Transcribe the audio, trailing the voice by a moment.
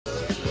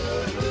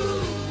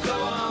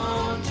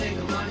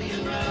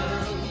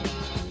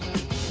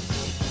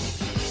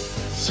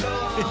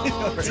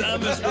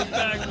Thomas, we're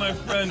back, my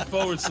friend, /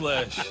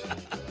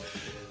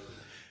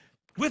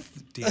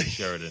 with Dan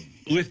Sheridan.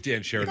 With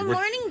Dan Sheridan. Good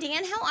morning,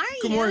 Dan. How are you?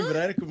 Good morning,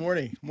 Vanessa. Good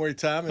morning. Good morning,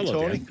 Tom and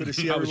Hello, Tony. Dan. Good to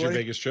see How everybody. was your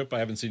Vegas trip? I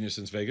haven't seen you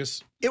since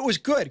Vegas. It was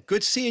good.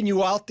 Good seeing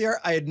you out there.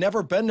 I had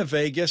never been to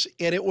Vegas,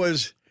 and it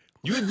was...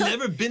 You had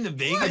never been to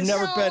Vegas? I've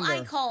never been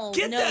there. I called.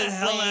 Get no the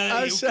hell way.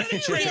 out of here.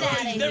 Get out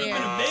of You've never here.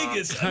 been to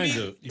Vegas. Kind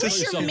of.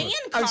 What's your man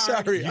card? I'm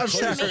sorry. I'm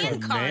What's your sorry. man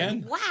card?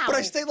 Man? Wow. But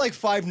I stayed like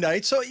 5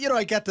 nights, so, you know,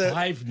 I got the...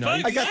 5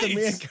 nights? I got the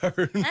man Nights?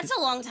 card. That's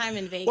a long time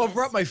in Vegas. Well, I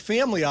brought my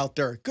family out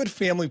there. Good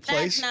family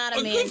place. That's not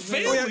A a good man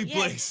family Yeah,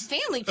 place.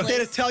 family They had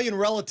place. Italian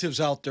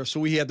relatives out there, so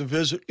we had to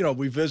visit, you know,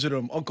 we visited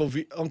them, Uncle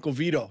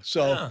Vito.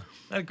 So, Yeah,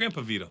 I had Grandpa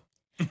Vito.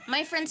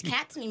 My friend's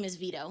cat's name is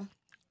Vito.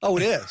 oh,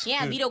 it is.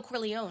 Yeah, Vito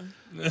Corleone.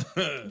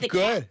 The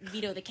Good. cat.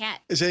 Vito the cat.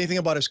 Is there anything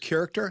about his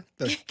character,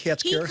 the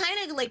cat's He character?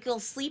 kind of like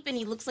will sleep and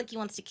he looks like he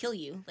wants to kill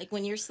you. Like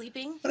when you're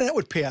sleeping. Well, that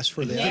would pass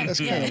for that. Yeah. That's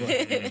kind of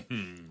a...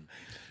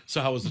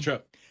 So how was the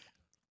trip?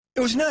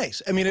 It was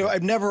nice. I mean,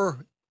 I've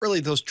never really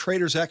those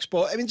Traders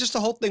Expo. I mean, just the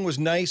whole thing was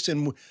nice,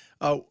 and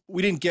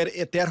we didn't get it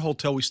at that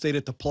hotel. We stayed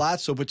at the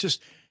Palazzo, but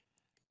just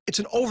it's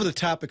an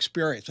over-the-top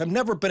experience. I've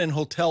never been in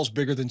hotels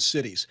bigger than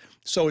cities,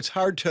 so it's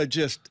hard to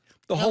just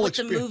the whole with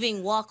the experience.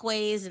 moving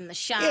walkways and the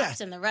shops Yeah.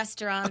 and the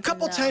restaurants. A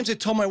couple and the- times I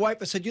told my wife,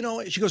 I said, you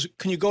know, she goes,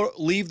 can you go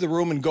leave the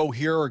room and go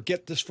here or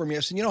get this for me?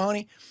 I said, you know,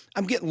 honey,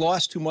 I'm getting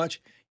lost too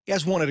much.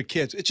 As one of the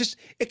kids,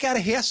 it got a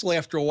hassle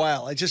after a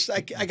while.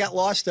 I got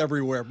lost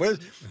everywhere, but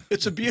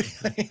it's a beauty.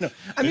 You know,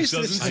 I'm It used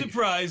to doesn't this.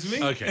 surprise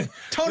me. Okay.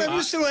 Tony, I'm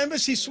used to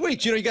Embassy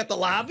Suites. You know, you got the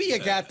lobby, you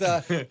got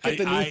the.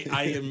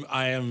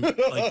 I am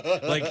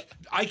like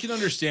I can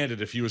understand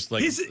it if he was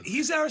like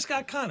He's our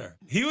Scott Connor.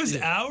 He was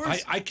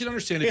ours. I can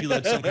understand if he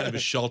led some kind of a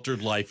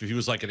sheltered life, if he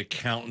was like an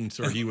accountant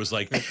or he was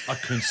like a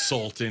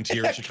consultant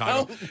here in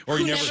Chicago, or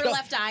he Who never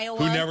left Iowa.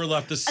 who never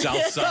left the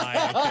South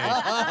Side.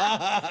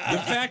 Okay.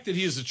 The fact that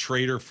he is a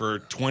trader for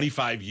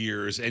 25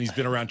 years and he's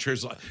been around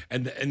traders,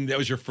 and that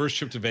was your first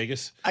trip to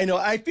Vegas. I know.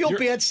 I feel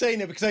bad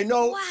saying it because I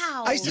know.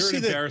 Wow. I used to You're see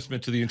an the.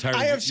 embarrassment to the entire.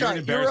 I am sorry,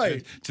 You're an you're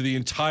embarrassment right. to the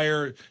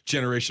entire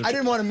generation. I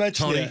didn't want to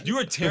mention Tony, that. You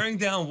are tearing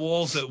down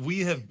walls that we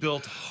have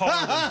built hard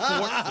and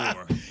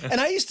fought for. And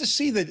I used to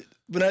see the.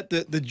 But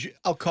the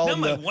I'll call Now him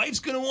my the. wif's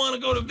gonna want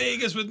to go to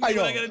Vegas with me. I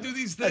know. I got to do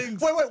these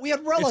things. Wait. We had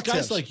It's relatives.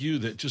 guys like you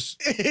that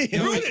just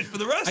Ruin it for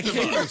the rest of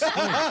us.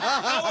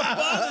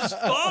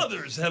 Our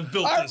fathers have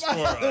built this for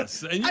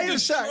us, and I you're am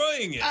sorry.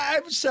 destroying it.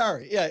 I'm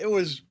sorry. Yeah, it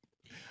was.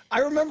 I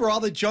remember all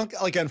the junk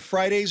like on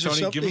Fridays or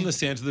Tony, something. give him the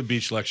sand to the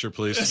beach lecture,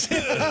 please.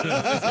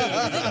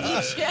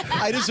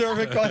 I deserve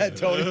it. Go ahead,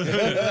 Tony.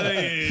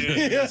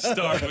 Hey,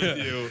 start with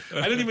you.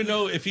 I don't even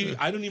know if he.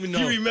 I don't even know.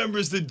 He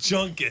remembers the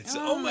junkets.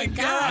 Oh my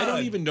God. I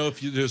don't even know if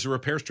there's a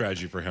repair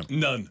strategy for him.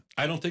 None.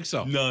 I don't think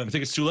so. None. I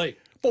think it's too late.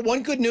 But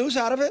one good news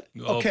out of it.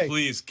 Oh, Okay.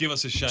 please give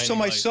us a shining So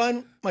my light.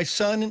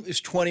 son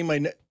is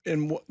 20.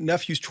 And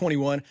nephew's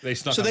 21. They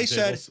snuck so on they the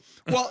said, tables.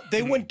 well,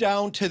 they went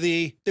down to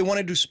they want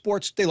to do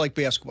sports. They like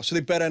basketball, so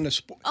they bet on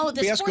the Oh,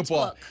 the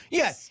basketball. sportsbook.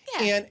 Yeah.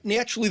 Yeah. And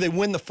naturally they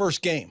win the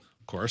first game,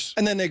 Of course.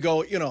 and then they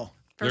go, you know,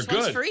 First They're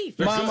one's good. free.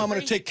 They're Mom, good. I'm going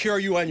to take care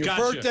of you on your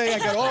Gotcha. birthday. I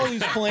got all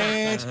these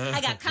plans.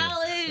 I got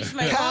college.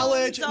 My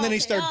College, loans and then they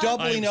all start paid off.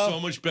 doubling I'm up. so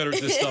much better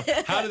at this stuff.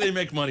 How do they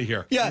make money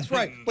here? Yeah, that's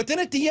right. But then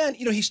at the end,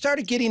 you know, he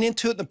started getting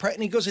into it,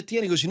 and he goes at the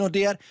end, he goes, you know,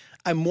 Dad,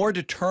 I'm more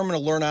determined to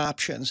learn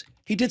options.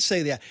 He did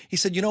say that. He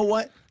said, you know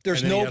what?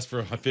 There's And then no. he asked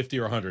for 50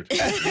 or 100.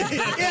 Yeah.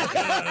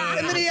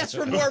 And then he asked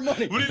for more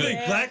money. What do you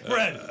think? Black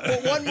bread.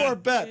 But one more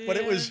bet. But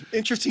it was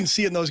interesting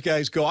seeing those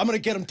guys go. I'm going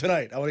to get them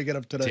tonight. I want to get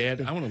them tonight.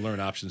 Dad, I want to learn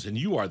options, and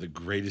you are the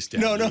greatest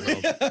dad No, in no. the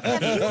world.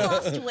 Have you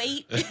lost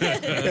weight?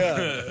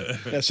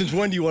 Yeah. Since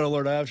when do you want to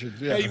learn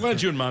options? Yeah. Hey, why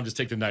don't you and Mom just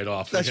take the night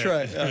off? That's Okay.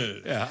 right.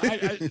 Yeah.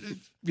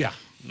 Yeah. Yeah.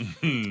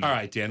 All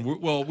right, Dan.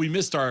 We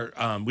missed our.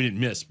 We didn't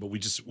miss, but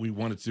we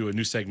wanted to do a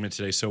new segment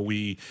today, so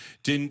we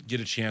didn't get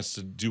a chance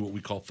to do what we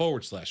call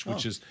forward slash,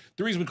 which is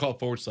the reason we call it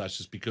forward slash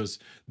is because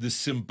the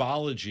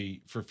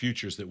symbology for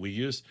futures that we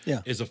use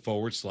is a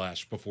forward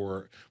slash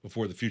before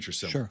the future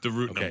symbol. Sure. The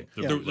root. Okay.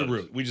 No, The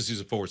root. We just use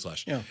a forward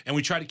slash, Yeah. and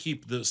we try to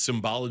keep the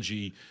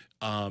symbology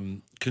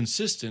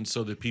consistent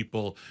so that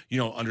people,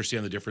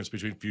 understand the difference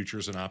between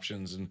futures and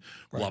options and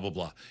blah, blah,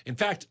 blah. In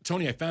fact,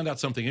 Tony, I found out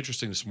something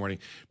interesting this morning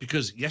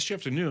because yesterday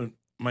afternoon,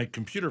 my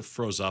computer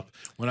froze up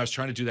when I was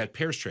trying to do that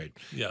pairs trade.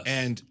 Yes.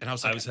 And I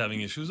was like, I was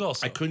having issues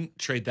also. I couldn't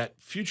trade that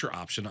future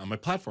option on my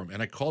platform.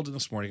 And I called in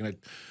this morning and I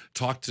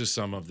talked to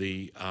some of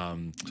the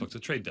Talk to the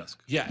trade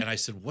desk. yeah, and I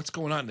said, what's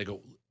going on? And they go,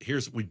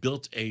 we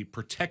built a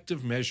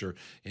protective measure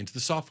into the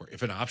software.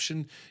 If an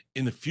option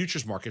in the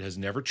futures market has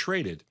never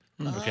traded,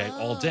 okay,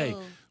 all day,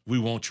 we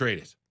won't trade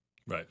it.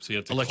 Right. So you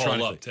have to Electronically.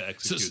 call up to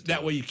execute. So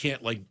that way you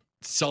can't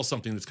sell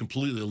something that's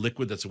completely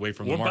liquid that's away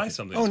from or the market. buy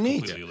something. Oh, that's neat.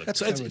 completely liquid. That's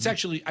So it's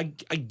actually, I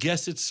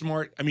guess it's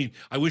smart. I mean,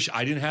 I wish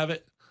I didn't have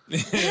it.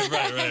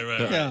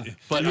 Right. Yeah.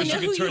 But we if know you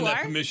who could turn you that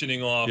are?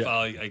 commissioning off, Yeah.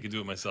 I could do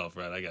it myself,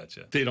 right? I got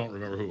you. They don't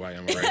remember who I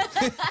am,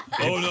 right?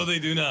 Oh, no, they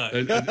do not.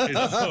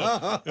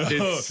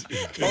 It's,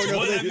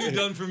 What have you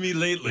done for me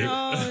lately?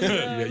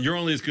 yeah, you're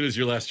only as good as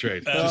your last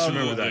trade. Just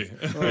remember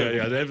that.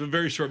 Yeah, they have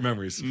very short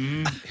memories.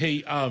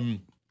 Hey,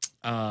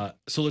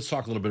 so let's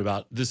talk a little bit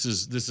about this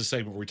is a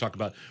segment where we talk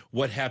about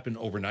what happened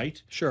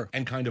overnight, Sure.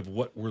 and kind of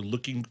what we're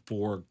looking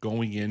for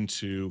going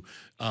into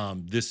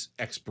this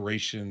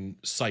expiration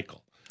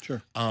cycle.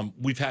 Sure.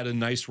 We've had a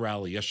nice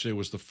rally. Yesterday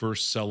was the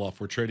first sell-off.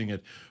 We're trading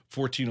at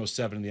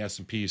 1407 in the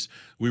S&Ps.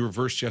 We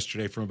reversed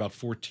yesterday from about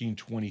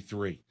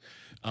 1423.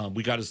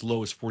 We got as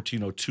low as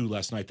 1402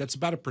 last night. That's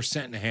about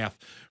 1.5%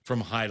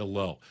 from high to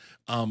low.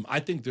 I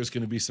think there's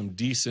going to be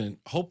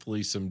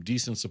hopefully some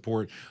decent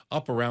support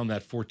up around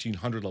that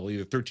 1400 level, either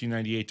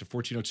 1398 to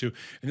 1402.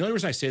 And the only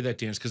reason I say that,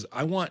 Dan, is because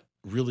I want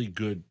really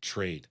good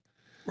trade.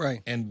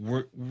 Right. And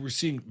we're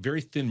seeing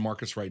very thin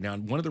markets right now.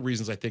 And one of the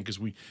reasons I think is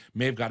we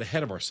may have got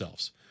ahead of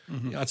ourselves.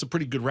 You know, it's a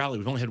pretty good rally.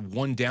 We've only had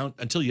one down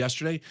until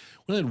yesterday.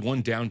 We only had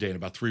one down day in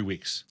about 3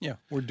 weeks. Yeah,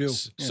 we're due.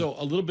 So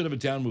a little bit of a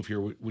down move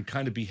here would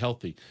kind of be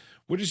healthy.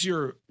 What's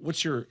your,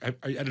 I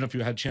don't know if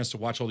you had a chance to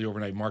watch all the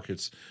overnight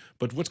markets,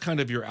 but what's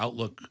kind of your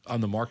outlook on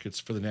the markets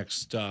for the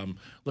next,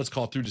 let's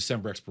call it through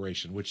December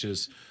expiration, which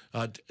is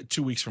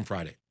 2 weeks from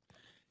Friday?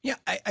 Yeah,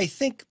 I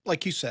think,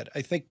 like you said,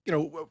 I think,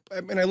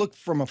 I mean, I look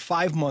from a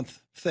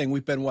 5-month thing.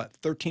 We've been,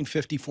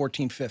 1350,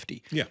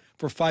 1450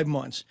 for 5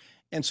 months.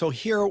 And so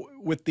here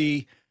with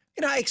the,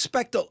 I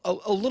expect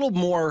a little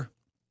more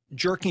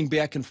jerking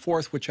back and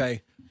forth, which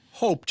I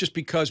hope, just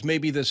because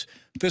maybe this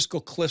fiscal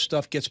cliff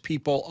stuff gets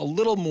people a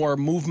little more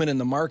movement in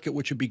the market,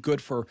 which would be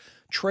good for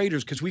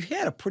traders, because we've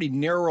had a pretty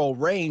narrow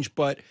range.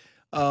 But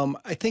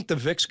I think the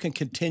VIX can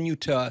continue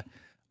to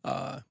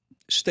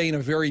stay in a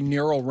very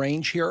narrow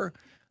range here.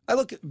 I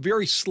look at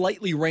very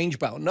slightly range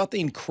bound,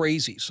 nothing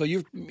crazy. So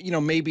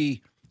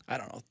maybe, I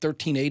don't know,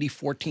 1380,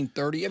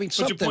 1430. I mean, But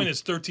something. your point is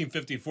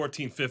 1350,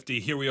 1450.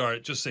 Here we are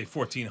at just say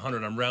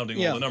 1400. I'm rounding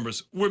Yeah. all the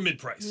numbers. We're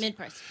mid-price.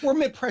 We're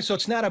mid-price, so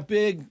it's not a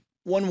big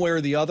one way or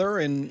the other.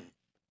 And,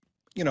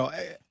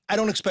 I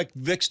don't expect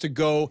VIX to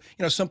go,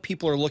 some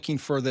people are looking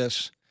for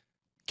this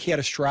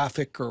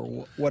catastrophic or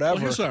whatever.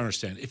 Well, here's what I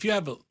understand. If you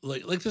have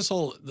like this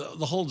whole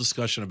the whole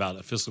discussion about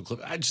a fiscal cliff,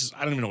 I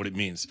don't even know what it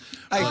means.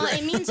 Well,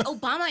 it means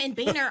Obama and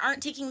Boehner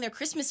aren't taking their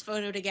Christmas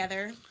photo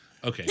together.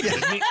 Okay.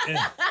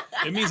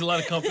 It means a lot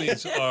of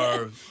companies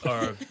are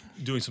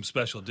doing some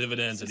special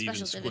dividends and even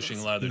special squishing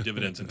dividends. a lot of their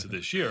dividends into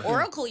this year.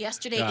 Oracle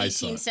yesterday, Yeah, I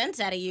saw 18 it. cents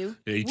out of you.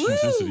 18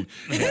 cents.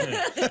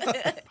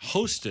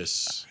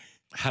 Hostess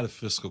had a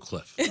fiscal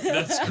cliff.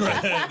 That's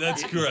correct.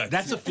 That's correct.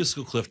 That's a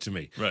fiscal cliff to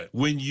me. Right.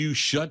 When you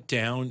shut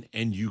down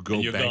and you go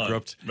And you're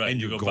bankrupt gone. Right, and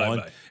you you're go gone,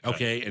 bye-bye.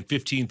 okay, and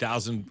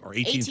 15,000 or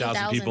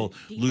 18,000 people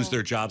 18,000 lose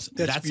their jobs,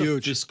 That's that's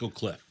huge. a fiscal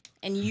cliff.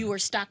 And you were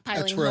stockpiling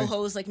That's right.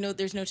 ho-hos like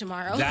there's no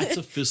tomorrow. That's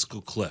a fiscal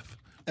cliff.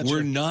 We're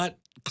right. not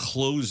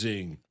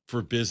closing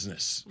for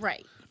business.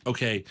 right.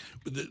 Okay,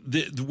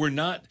 we're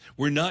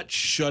not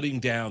shutting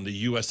down the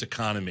U.S.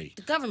 economy.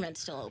 The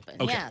government's still open.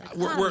 Okay, Yeah, the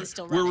we're economy's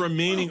still running.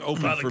 remaining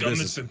open Wow, the for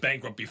government's business. been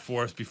bankrupt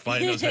before. It's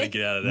fine. Knows how to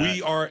get out of that.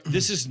 We are.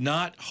 This is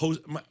not.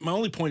 My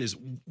only point is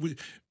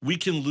we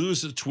can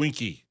lose a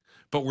Twinkie,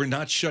 but we're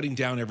not shutting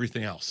down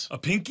everything else. A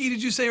pinky,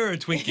 did you say, or a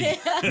Twinkie?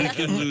 We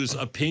can lose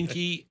a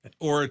pinky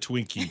or a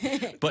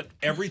Twinkie, but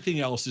everything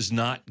else is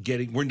not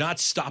getting. We're not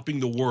stopping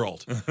the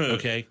world.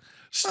 Okay,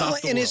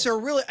 stop the and world. is there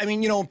really, I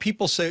mean, when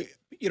people say,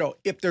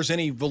 if there's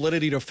any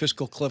validity to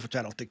fiscal cliff, which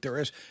I don't think there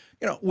is,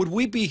 would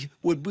we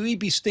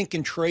be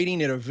stinking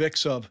trading at a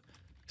VIX of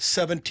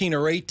 17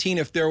 or 18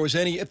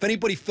 if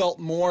anybody felt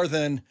more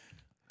than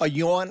a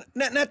yawn?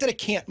 Not that it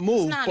can't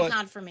move, It's not but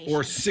confirmation.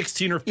 or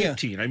 16 or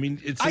 15. I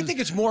mean, I think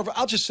it's more of,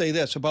 I'll just say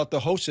this about the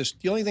hostess.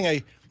 The only thing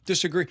I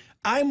disagree,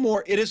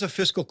 it is a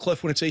fiscal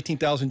cliff when it's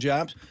 18,000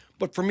 jobs,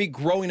 but for me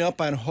growing up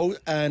I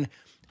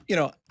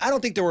don't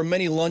think there were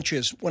many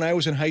lunches when I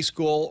was in high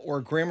school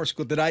or grammar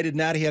school that I did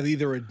not have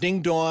either a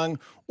ding dong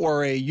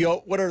or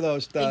what are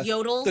those? The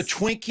yodels, the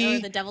Twinkie,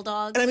 or the devil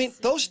dogs. And I mean,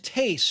 those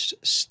tastes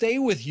stay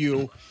with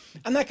you.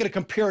 I'm not going to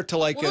compare it to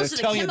like Well, an those are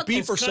the Italian chemicals.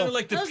 beef or It's kind of something.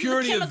 like the Those are the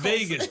purity of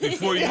chemicals. Vegas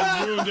before you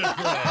ruined it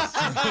for us.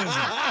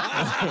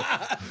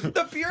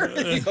 The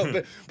purity of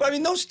it. But I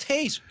mean, those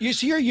tastes. You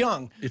see, you're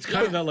young. it's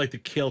kind of not like the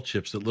kale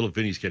chips that little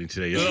Vinny's getting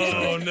today.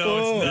 Oh,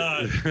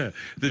 no, it's not.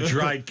 The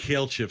dried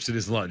kale chips in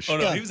his lunch. Oh,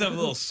 no, Yeah. he was having a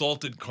little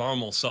salted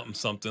caramel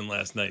something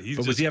last night. He's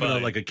But was just he having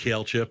fine. like a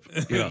kale chip?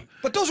 Yeah.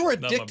 But those were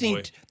my addicting.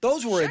 boy.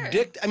 Those were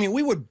Sure. I mean,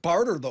 we would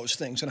barter those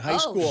things in high Oh,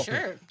 school.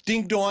 sure.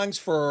 Ding dongs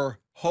for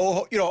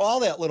ho, all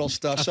that little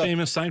stuff. A So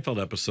famous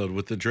Seinfeld episode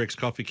with the Drake's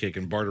coffee cake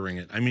and bartering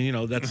it. I mean,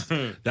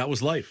 that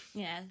was life.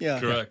 Yeah. yeah,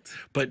 Correct.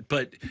 But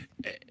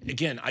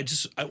again, I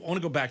want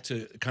to go back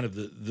to kind of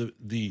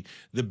the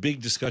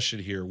big discussion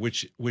here,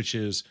 which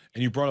is,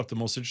 and you brought up the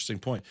most interesting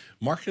point.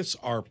 Markets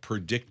are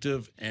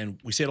predictive, and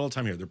we say it all the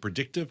time here. They're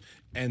predictive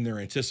and they're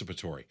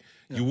anticipatory.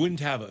 You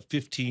wouldn't have a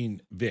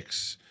 15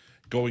 VIX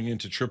going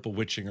into triple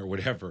witching or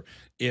whatever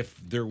if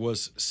there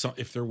was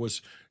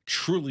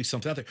truly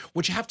something out there.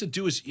 What you have to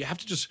do is you have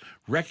to just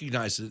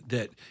recognize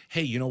that,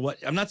 hey, you know what?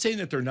 I'm not saying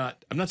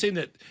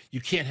that you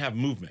can't have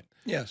movement.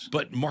 Yes.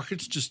 But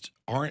markets just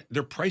aren't,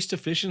 they're priced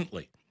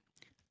efficiently.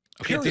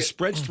 Okay, if the Period.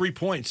 spread's 3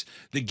 points,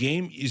 the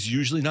game is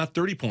usually not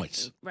 30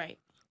 points. Right.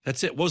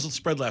 That's it. What was the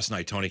spread last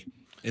night, Tony,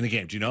 in the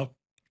game? Do you know?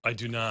 I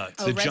do not.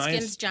 Oh,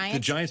 Redskins, Giants? The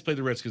Giants played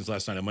the Redskins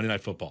last night on Monday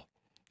Night Football.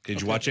 Okay,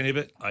 did you watch any of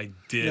it? I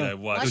did. Yeah. I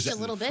watched Watched a the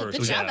little bit. first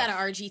Good job half.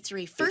 out of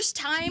RG3. First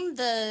time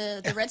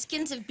the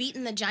Redskins have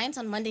beaten the Giants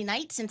on Monday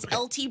night since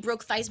LT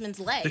broke Theismann's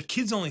The leg.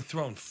 kid's only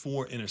thrown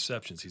 4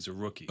 interceptions. He's a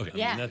rookie. I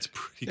Yeah. mean, that's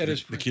pretty That good.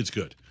 is The kid's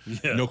good.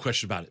 Yeah. No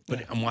question about it.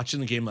 But I'm watching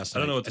the game last night.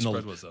 I don't know what the and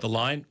spread was, though. The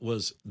line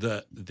was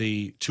the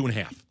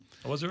 2.5.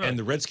 Oh, was it right? And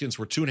the Redskins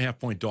were 2.5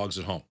 point dogs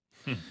at home.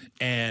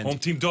 And Home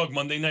team dog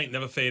Monday night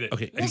never faded.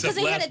 Okay. Well, Except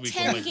because they had last a week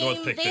 10 when North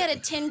game, picked they had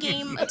it.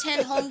 a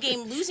 10 home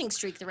game losing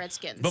streak. The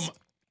Redskins. But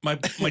my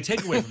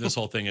takeaway from this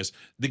whole thing is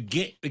the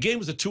game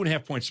was a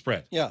 2.5 point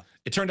spread. Yeah.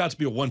 It turned out to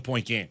be a 1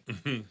 point game.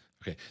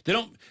 Okay.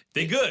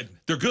 They good.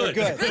 They're good.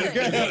 Good.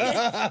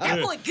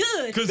 that boy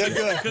good. Because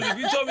if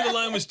you told me the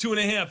line was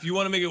 2.5, you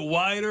want to make it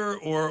wider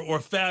or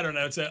fatter, and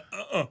I would say,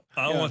 I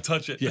don't want to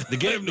touch it. Yeah. The I have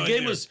game no the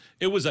game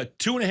idea. was a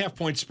 2.5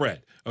 point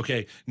spread.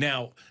 Okay.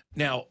 Now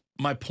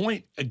my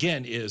point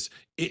again is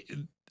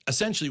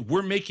essentially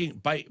we're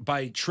making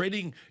by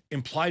trading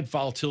implied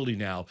volatility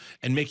now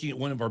and making it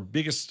one of our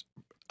biggest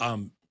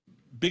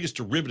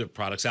derivative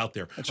products out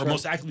there, That's or right.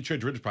 most actively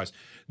traded derivative products.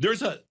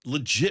 There's a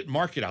legit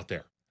market out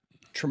there.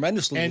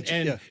 Tremendously. And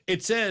legit, yeah.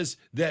 it says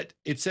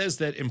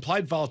that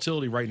implied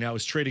volatility right now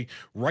is trading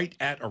right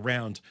at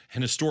around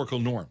an historical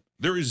norm.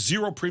 There is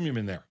zero premium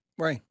in there.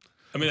 Right.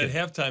 I mean, at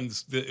halftime,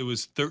 it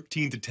was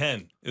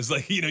 13-10. It's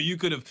like, you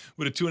could have,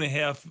 with a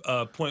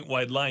 2.5 point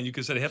wide line, you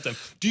could have said at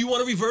halftime, do you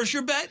want to reverse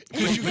your bet?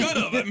 Because you could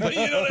have.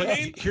 You know what I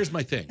mean? Here's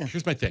my thing.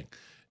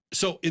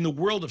 So in the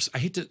world of, I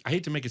hate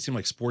to make it seem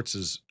like sports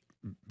is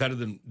better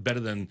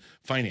than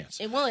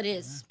finance. Well, it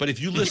is. But if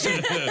you listen,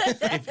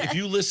 if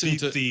you listen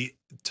to The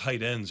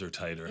tight ends are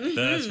tighter.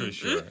 That's for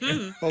sure.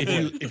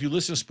 if you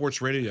listen to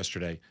sports radio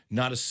yesterday,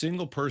 not a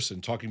single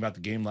person talking about the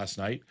game last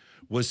night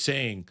was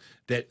saying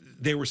that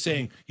they were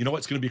saying, you know what,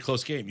 it's going to be a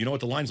close game. You know what,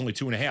 the line's only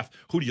 2.5.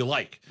 Who do you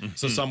like?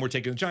 So some were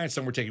taking the Giants,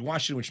 some were taking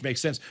Washington, which makes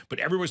sense. But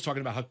everyone's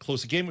talking about how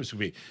close the game was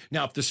going to be.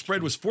 Now, if the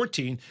spread was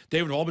 14,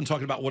 they would have all been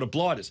talking about what a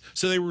blowout is.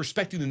 So they were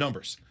respecting the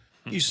numbers.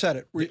 You said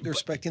it. They're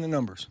respecting the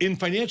numbers. In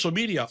financial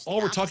media,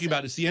 all we're talking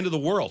about is the end of the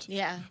world.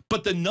 Yeah.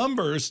 But the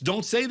numbers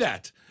don't say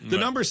that. The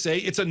numbers say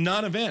it's a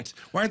non-event.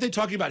 Why aren't they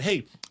talking about,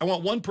 hey, I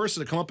want one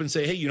person to come up and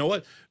say, hey, you know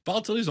what?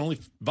 Volatility's only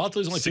 15%.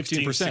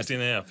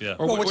 16.5, yeah.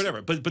 Or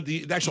whatever. But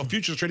the actual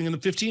futures trading in the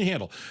 15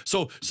 handle.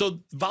 So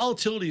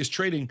volatility is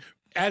trading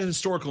at a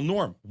historical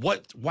norm. Why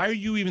are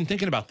you even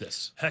thinking about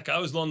this? Heck, I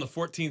was on the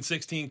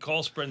 14-16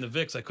 call spread in the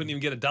VIX. I couldn't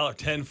even get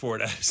 $1.10 for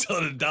it. I sell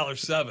it at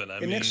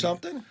 $1.07. Isn't it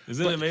something?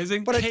 Isn't it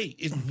amazing? But hey,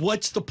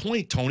 what's the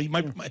point, Tony?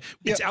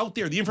 It's out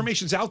there. The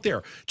information's out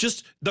there.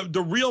 Just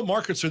the real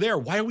markets are there.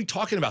 Why are we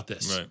talking about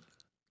this? Right.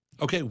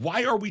 Okay,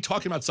 why are we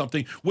talking about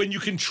something when you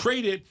can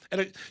trade it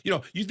at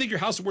you think your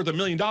house is worth $1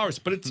 million,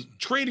 but it's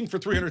trading for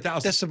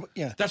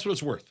 $300,000. That's what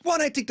it's worth. Well,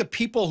 and I think the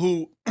people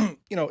who,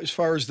 as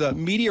far as the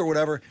media or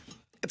whatever,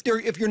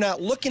 if you're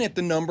not looking at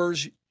the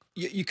numbers,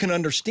 you can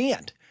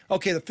understand.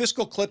 Okay, the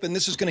fiscal clip, and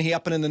this is going to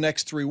happen in the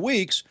next 3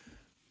 weeks.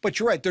 But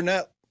you're right, they're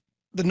not.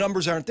 The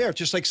numbers aren't there. It's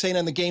just like saying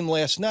on the game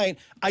last night,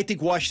 I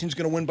think Washington's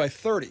going to win by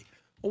 30.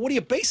 Well, what are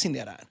you basing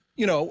that on?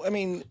 I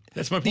mean,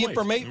 that's my the point.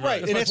 information,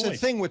 right? And that's the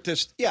thing with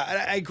this.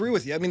 Yeah, I agree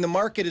with you. I mean, the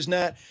market is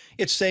not.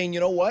 It's saying, you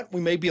know what, we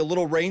may be a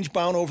little range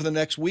bound over the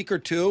next week or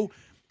two.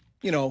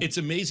 It's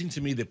amazing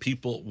to me that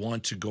people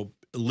want to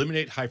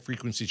eliminate high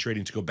frequency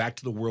trading to go back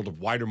to the world of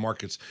wider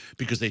markets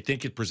because they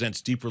think it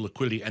presents deeper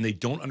liquidity, and they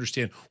don't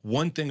understand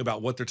one thing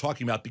about what they're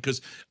talking about,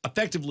 because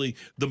effectively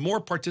the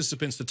more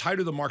participants, the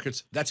tighter the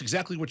markets, that's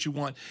exactly what you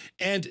want.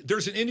 And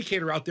there's an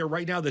indicator out there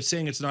right now that's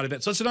saying it's not an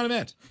event. So it's not an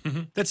event.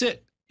 That's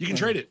it. You can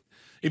trade it.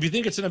 If you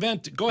think it's an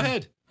event, go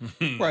ahead.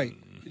 Right.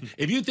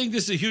 If you think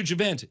this is a huge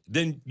event,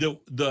 then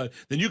then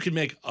you can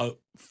make a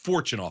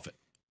fortune off it.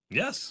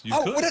 Yes, you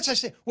Oh, could. what did I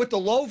say? With the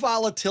low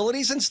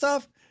volatilities and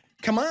stuff?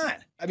 Come on.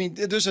 I mean,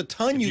 there's a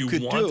ton if you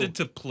could you do. wanted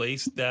to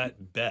place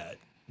that bet,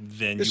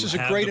 then This you is a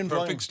have great the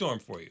environment. perfect storm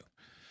for you.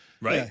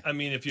 Right? Yeah. I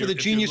mean, if For you're the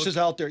if you're geniuses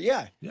out there,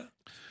 yeah. Yeah.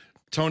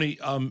 Tony,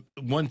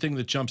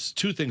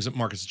 two things that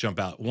markets jump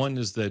out. One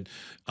is that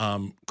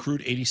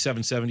crude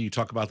 87.70, you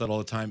talk about that all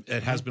the time.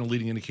 It has been a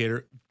leading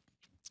indicator.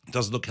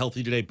 Doesn't look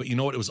healthy today, but you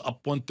know what? It was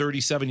up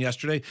 137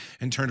 yesterday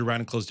and turned around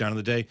and closed down in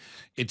the day.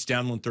 It's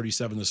down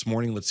 137 this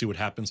morning. Let's see what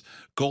happens.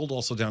 Gold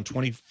also down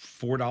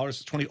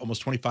 $24,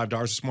 almost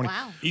 $25 this morning.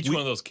 Wow. Each one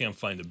of those can't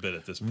find a bid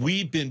at this point.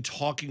 We've been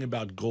talking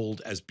about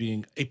gold as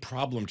being a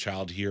problem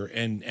child here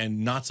and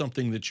not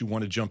something that you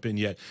want to jump in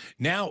yet.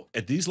 Now,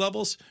 at these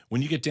levels,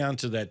 when you get down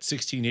to that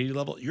 1680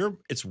 level,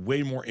 it's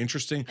way more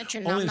interesting. At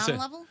your Only in the nom-nom sense-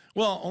 level?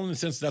 Well, only in the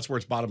sense that's where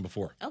it's bottom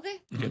before. Okay.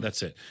 Okay,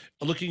 that's it.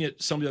 Looking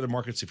at some of the other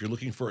markets, if you're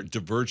looking for a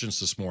divergence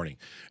this morning,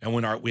 and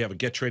when we have a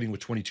Get Trading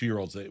with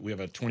 22-year-olds, we have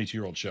a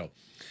 22-year-old show,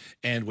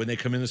 and when they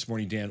come in this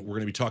morning, Dan, we're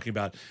going to be talking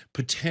about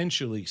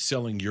potentially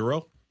selling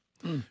euro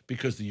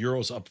because the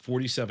euro's up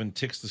 47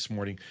 ticks this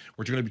morning.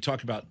 We're going to be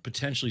talking about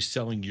potentially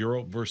selling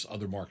euro versus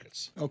other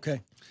markets. Okay.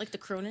 Like the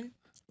Cronin.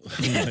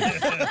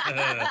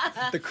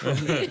 The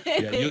Cronin.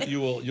 Yeah,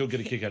 you'll get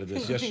a kick out of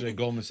this. Yesterday,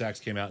 Goldman Sachs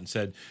came out and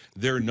said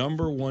their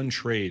number one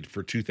trade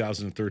for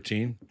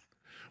 2013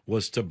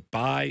 was to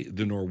buy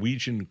the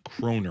Norwegian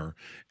kroner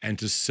and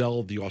to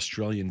sell the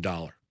Australian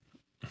dollar.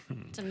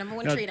 It's a number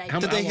one Now, trade how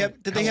idea.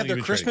 Did they have their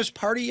Christmas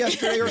party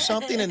yesterday or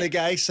something? And the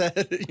guy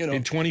said,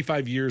 In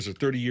 25 years or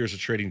 30 years of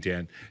trading,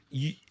 Dan,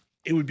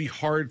 it would be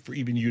hard for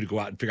even you to go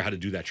out and figure out how to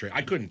do that trade.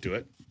 I couldn't do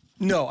it.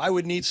 no, I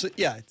would need.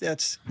 Yeah,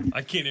 that's.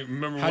 I can't even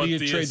remember How what do you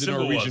the trade the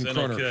symbol Norwegian was.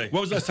 kroner? Okay.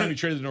 What was the last time you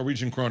traded the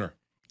Norwegian kroner?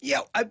 Yeah,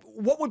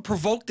 what would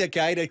provoke that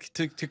guy to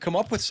come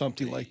up with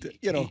something like that?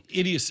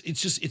 Idiots.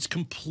 It's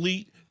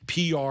complete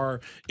PR.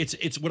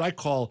 It's what I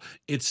call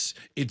it's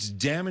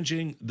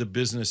damaging the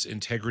business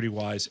integrity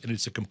wise, and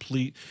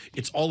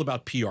it's all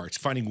about PR. It's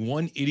finding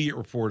one idiot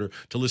reporter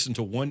to listen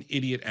to one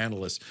idiot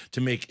analyst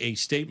to make a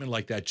statement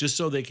like that just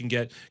so they can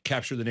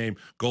capture the name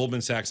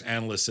Goldman Sachs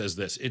analyst says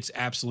this. It's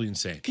absolutely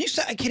insane. Can you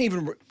say? I can't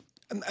even.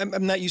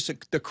 I'm not used to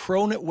the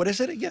krona. What is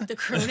it again? The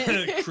Cronin.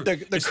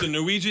 It's the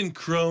Norwegian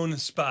krone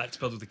spot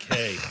spelled with a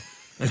K.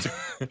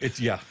 It's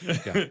yeah.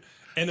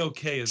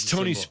 NOK is It's the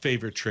Tony's symbol.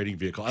 favorite trading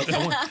vehicle. I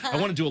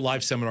want to do a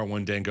live seminar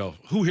one day and go,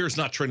 who here is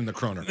not trading the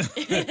kroner?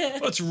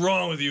 What's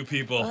wrong with you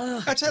people?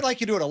 That's I'd like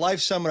you to do at a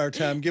live seminar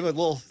time. Give a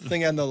little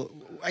thing on the.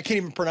 I can't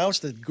even pronounce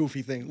the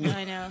goofy thing.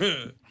 I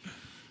know.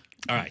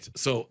 All right,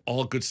 so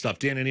all good stuff.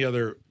 Dan, any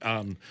other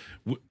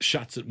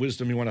shots at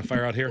wisdom you want to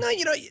fire out here? No,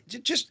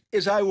 just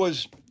as I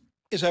was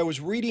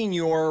reading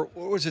your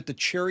what was it, the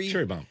cherry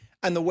bomb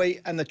on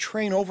the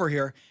train over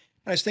here,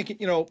 and I was thinking,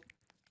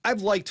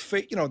 I've liked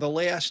the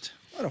last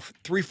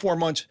 3-4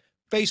 months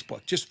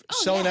Facebook just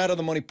selling out of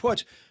the money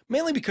puts,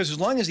 mainly because as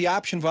long as the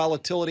option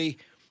volatility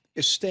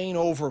is staying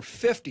over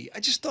 50, I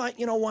just thought,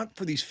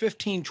 for these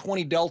 15,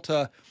 20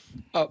 delta,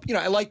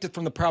 I liked it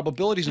from the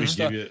probabilities and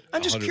stuff.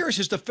 I'm just curious,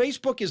 is the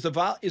Facebook, is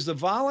the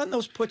vol on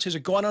those puts, has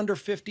it gone under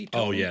 50?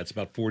 Oh yeah, it's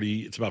about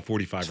 40, it's about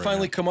 45 It's right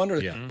finally now. come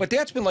under. Yeah. But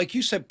that's been like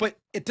you said, but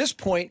at this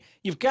point,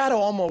 you've got to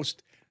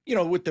almost,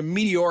 with the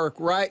meteoric,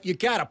 right, you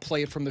got to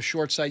play it from the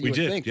short side, We would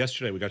did think.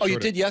 yesterday. We got Oh, you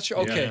shorted. did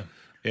yesterday? Okay. Yeah.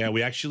 Yeah,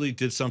 we actually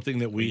did something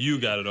that You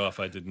got it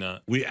off. I did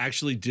not. we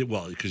actually did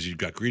well because you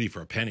got greedy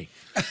for a penny.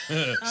 For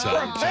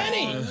a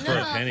penny. For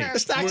a penny. The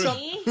stock's up.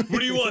 What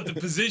do you want? The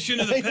position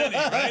of the penny,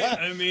 right?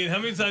 I mean, how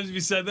many times have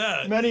you said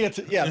that? Many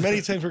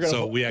times we're going to.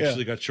 So we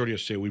actually got short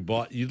yesterday. We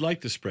bought, you'd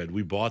like the spread.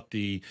 We bought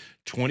the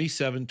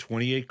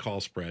 27-28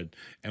 call spread,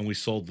 and we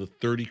sold the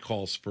 30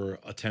 calls for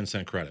a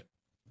 10-cent credit.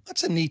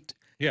 That's a neat.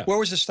 Yeah. Where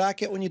was the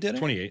stock at when you did it?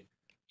 28.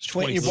 It's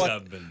 20. You bought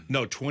 27.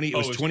 No, 20. It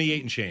was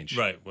 28 and change.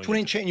 Right. 20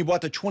 and change. You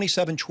bought the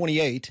 27,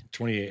 28.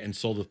 28 and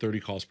sold the 30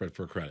 call spread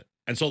for a credit.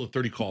 And sold the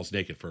 30 calls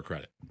naked for a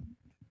credit.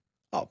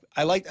 Oh,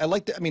 I like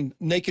that. I mean,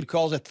 naked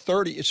calls at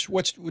 30. It's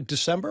what's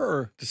December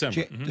or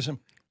December.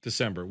 December.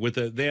 December.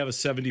 They have a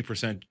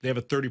 70%, they have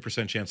a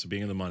 30% chance of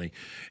being in the money.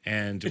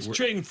 And It's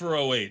trading for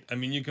 08. I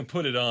mean, you can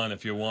put it on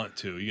if you want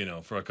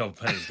to, for a couple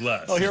pennies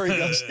less. Oh, here he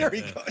goes. There he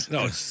goes.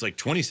 no, it's like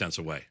 20 cents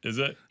away. Is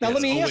it? Now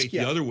let me ask wait,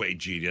 you. the other way,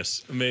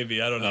 genius.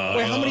 Maybe. I don't know.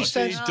 Wait, how many Okay.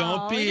 cents?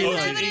 Don't be you Oh,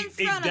 have it's it in eight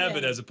front of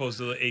debit him. as opposed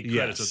to the 8 Yes.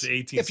 credits. So it's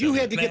 18 If you cents.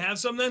 had to Can get- I have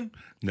some then?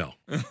 No.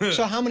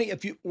 So how many?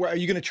 Are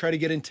you going to try to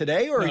get in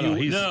today, or are No, you?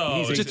 he's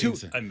No, 18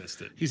 cents. I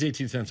missed it. He's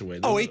 18 cents away.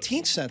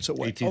 18 cents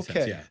away. 18 okay.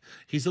 cents, yeah.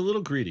 He's a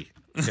little greedy.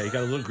 Okay, he got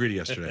a little greedy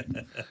yesterday.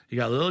 He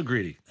got a little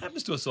greedy.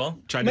 Happens to us all.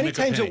 Tried Many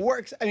to make times a it penny.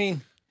 works. I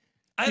mean,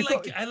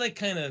 I like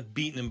kind of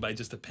beating him by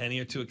just a penny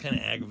or two. It kind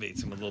of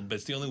aggravates him a little bit.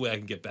 It's the only way I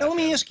can get back. now let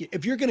me at him. ask you: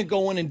 if you're going to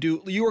go in and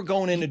you were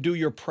going in to do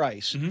your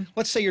price,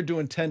 let's say you're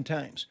doing 10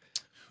 times.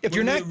 If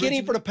you're When not we getting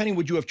it origin- for the penny,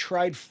 would you have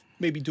tried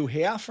maybe do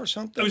half or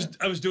something?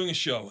 I was doing a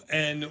show,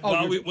 and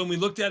when we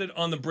looked at it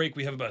on the break,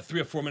 we have about a 3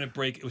 or 4 minute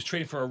break. It was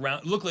trading for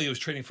around. Looked like it was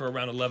trading for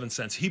around 11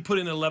 cents. He put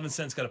in 11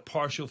 cents, got a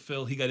partial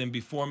fill. He got in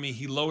before me.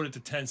 He lowered it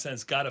to 10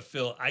 cents, got a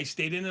fill. I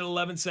stayed in at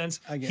 11 cents.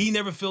 He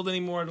never filled any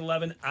more at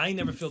 11. I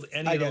never filled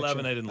any at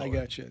 11. I didn't lower. I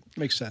got you.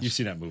 Makes sense. You've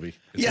seen that movie.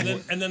 Yeah.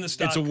 And then the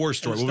stock. It's a war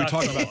story. and We'll the be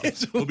stock- talking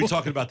about we'll be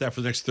talking about that for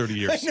the next 30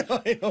 years.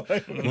 I know.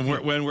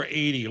 When we're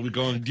 80, we'll be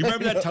going, do you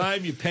remember that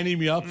time you pennied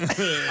me up?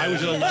 I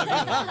was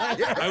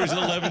at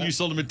 11. You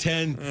sold them at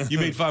 10. You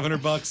made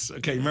 $500.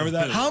 Okay, you remember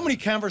that? How many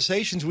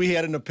conversations we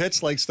had in the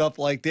pits, like stuff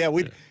like that?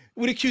 We'd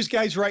accuse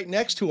guys right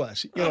next to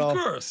us. You know? Of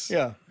course.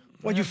 Yeah.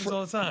 When Happens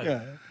all the time.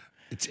 Yeah.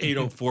 It's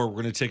 8:04. We're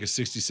going to take a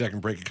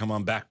 60-second break and come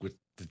on back with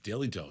the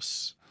Daily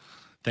Dose.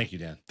 Thank you,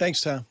 Dan. Thanks,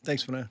 Tom.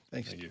 Thanks for that.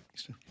 Thanks. Thank you.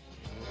 Thanks, Tom.